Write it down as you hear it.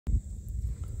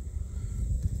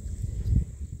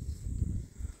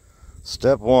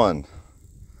Step one,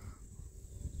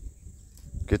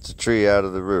 get the tree out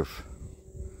of the roof.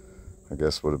 I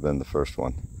guess would have been the first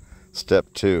one. Step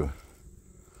two,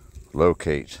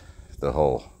 locate the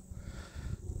hole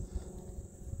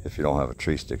if you don't have a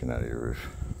tree sticking out of your roof.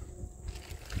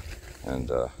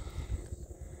 And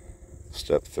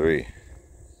step three,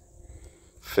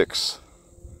 fix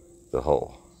the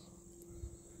hole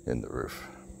in the roof.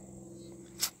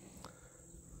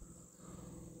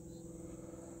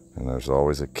 And there's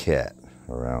always a cat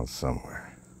around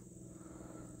somewhere.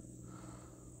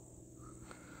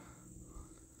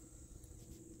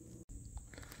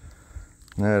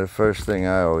 Now the first thing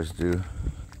I always do,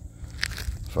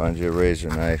 find you a razor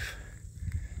knife,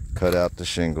 cut out the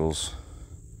shingles,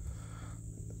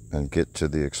 and get to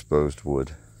the exposed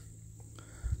wood.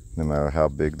 No matter how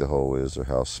big the hole is or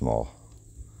how small,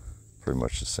 pretty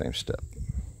much the same step.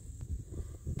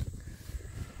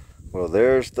 Well,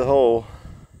 there's the hole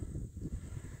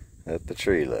that the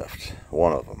tree left.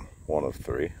 One of them, one of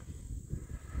three.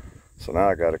 So now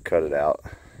I got to cut it out.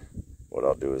 What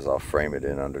I'll do is I'll frame it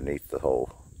in underneath the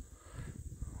hole,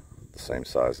 the same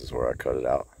size as where I cut it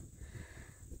out.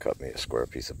 Cut me a square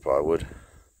piece of plywood,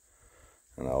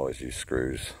 and I always use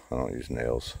screws. I don't use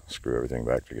nails. Screw everything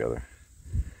back together.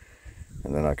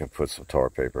 And then I can put some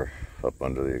tar paper up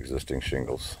under the existing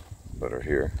shingles that are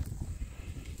here.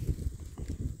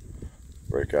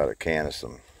 Break out a can of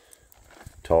some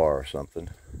tar or something,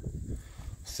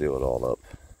 seal it all up.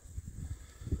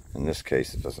 In this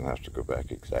case, it doesn't have to go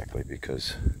back exactly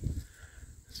because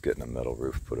it's getting a metal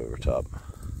roof put over top.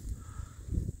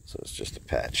 So it's just a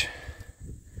patch.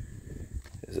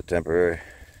 Is it temporary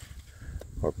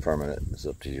or permanent? It's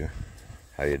up to you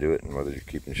how you do it and whether you're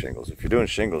keeping shingles. If you're doing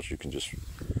shingles, you can just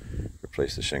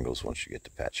replace the shingles once you get the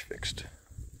patch fixed.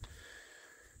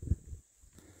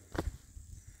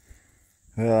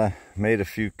 Well, I made a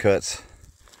few cuts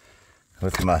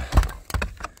with my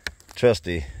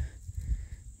trusty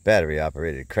battery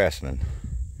operated Craftsman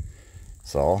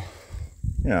saw.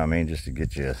 You know what I mean, just to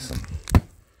get you some.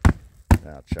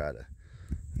 I'll try to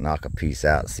knock a piece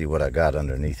out and see what I got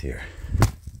underneath here.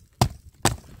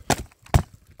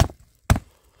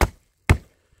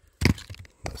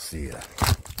 Let's see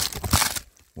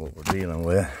what we're dealing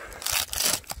with.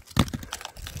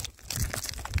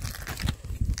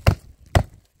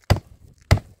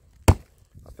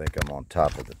 I think I'm on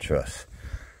top of the truss.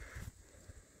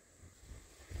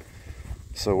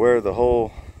 So where the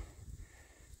hole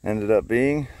ended up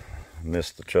being, I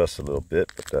missed the truss a little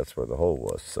bit, but that's where the hole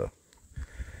was. So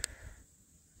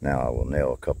now I will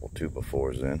nail a couple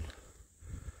 2x4s in.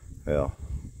 Well,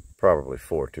 probably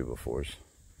 4 2x4s.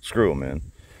 Screw them in,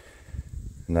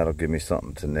 and that'll give me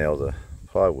something to nail the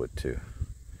plywood to.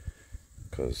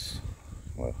 Because,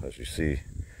 well, as you see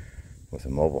with a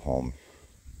mobile home,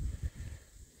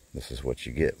 this is what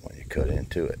you get when you cut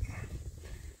into it.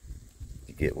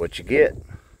 You get what you get.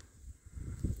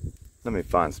 Let me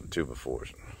find some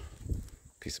 2x4s.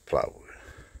 Piece of plywood.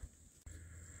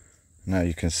 Now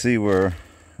you can see where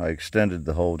I extended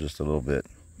the hole just a little bit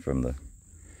from the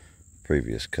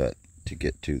previous cut to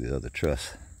get to the other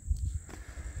truss.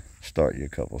 Start you a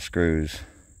couple screws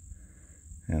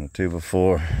and a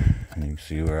 2x4, and you can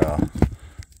see where I'll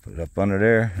put it up under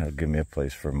there. That'll give me a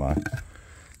place for my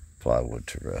plywood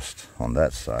to rest on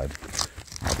that side.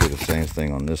 I'll do the same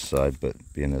thing on this side, but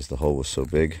being as the hole was so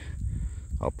big,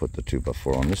 I'll put the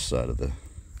 2x4 on this side of the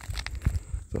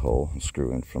hole and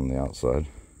screw in from the outside.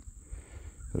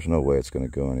 There's no way it's going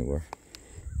to go anywhere.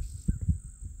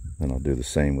 Then I'll do the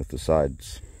same with the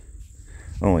sides,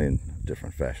 only in a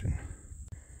different fashion.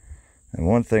 And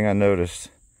one thing I noticed,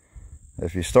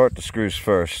 if you start the screws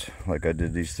first, like I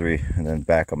did these 3, and then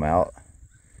back them out,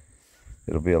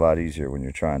 it'll be a lot easier when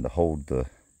you're trying to hold the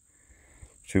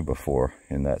 2x4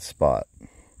 in that spot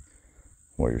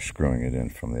where you're screwing it in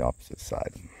from the opposite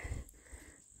side.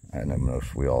 I don't know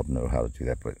if we all know how to do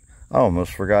that, but I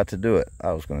almost forgot to do it.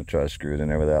 I was going to try to screw it in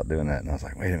there without doing that, and I was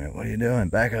like, wait a minute, what are you doing?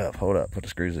 Back up, hold up, put the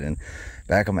screws in,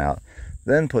 back them out,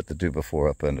 then put the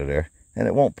 2x4 up under there, and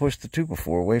it won't push the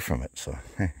 2x4 away from it. So,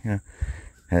 you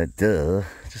know, duh,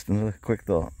 just another quick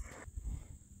thought.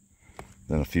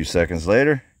 Then a few seconds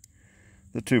later,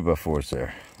 the 2x4's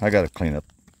there. I got to clean up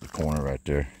the corner right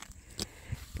there,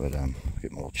 but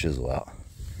get my little chisel out.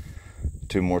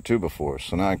 2 more 2x4s.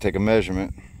 So now I can take a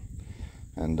measurement,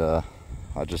 and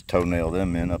I'll just toenail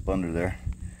them in up under there.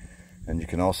 And you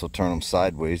can also turn them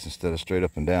sideways instead of straight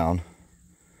up and down,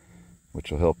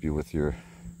 which will help you with the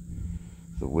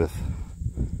width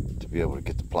to be able to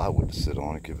get the plywood to sit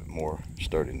on and give it more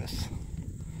sturdiness.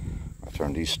 I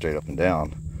turn these straight up and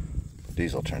down, but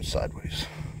these I'll turn sideways.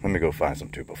 Let me go find some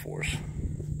 2x4s.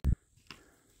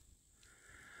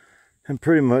 And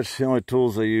pretty much the only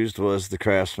tools I used was the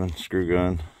Craftsman screw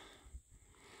gun,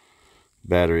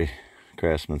 battery,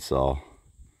 Craftsman saw,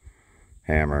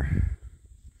 hammer,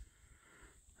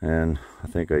 and I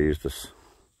think I used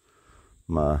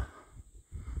my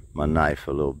knife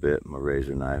a little bit, my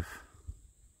razor knife,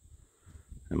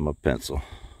 and my pencil.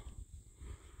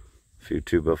 A few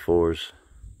 2x4s,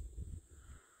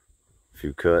 a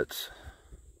few cuts,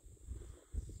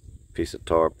 piece of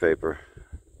tar paper,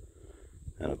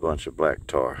 and a bunch of black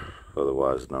tar,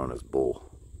 otherwise known as bull.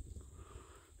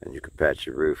 And you can patch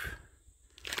your roof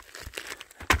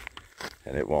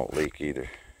and it won't leak either.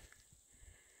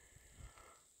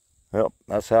 Well,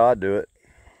 that's how I do it.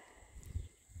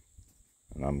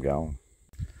 And I'm gone.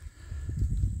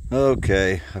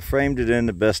 Okay, I framed it in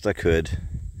the best I could.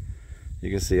 You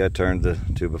can see I turned the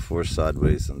 2x4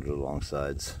 sideways under the long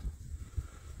sides.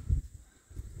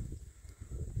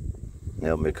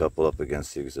 Nailed me a couple up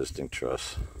against the existing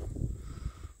truss,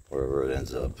 wherever it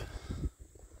ends up.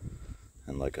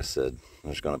 And like I said,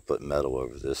 I'm just going to put metal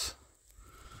over this.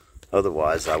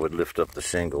 Otherwise, I would lift up the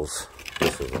shingles.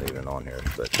 This isn't even on here,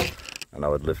 and I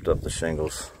would lift up the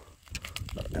shingles,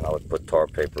 and I would put tar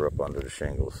paper up under the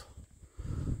shingles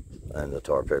and the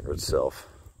tar paper itself.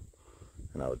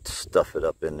 And I would stuff it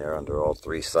up in there under all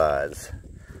three sides,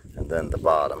 and then the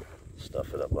bottom.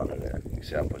 Stuff it up under there. You can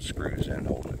see I put screws in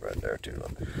holding it right there too.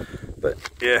 But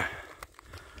yeah,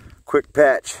 quick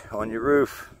patch on your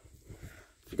roof.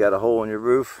 If you got a hole in your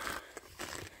roof,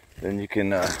 then you can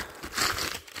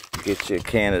get you a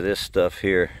can of this stuff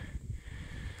here.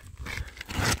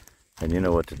 And you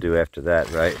know what to do after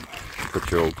that, right? Put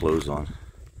your old clothes on,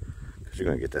 because you're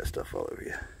going to get that stuff all over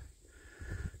you.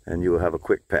 And you will have a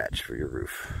quick patch for your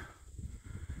roof.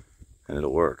 And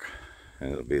it'll work.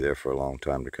 And it'll be there for a long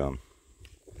time to come.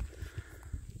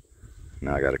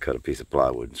 Now I got to cut a piece of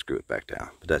plywood and screw it back down.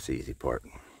 But that's the easy part.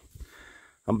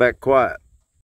 I'm back quiet.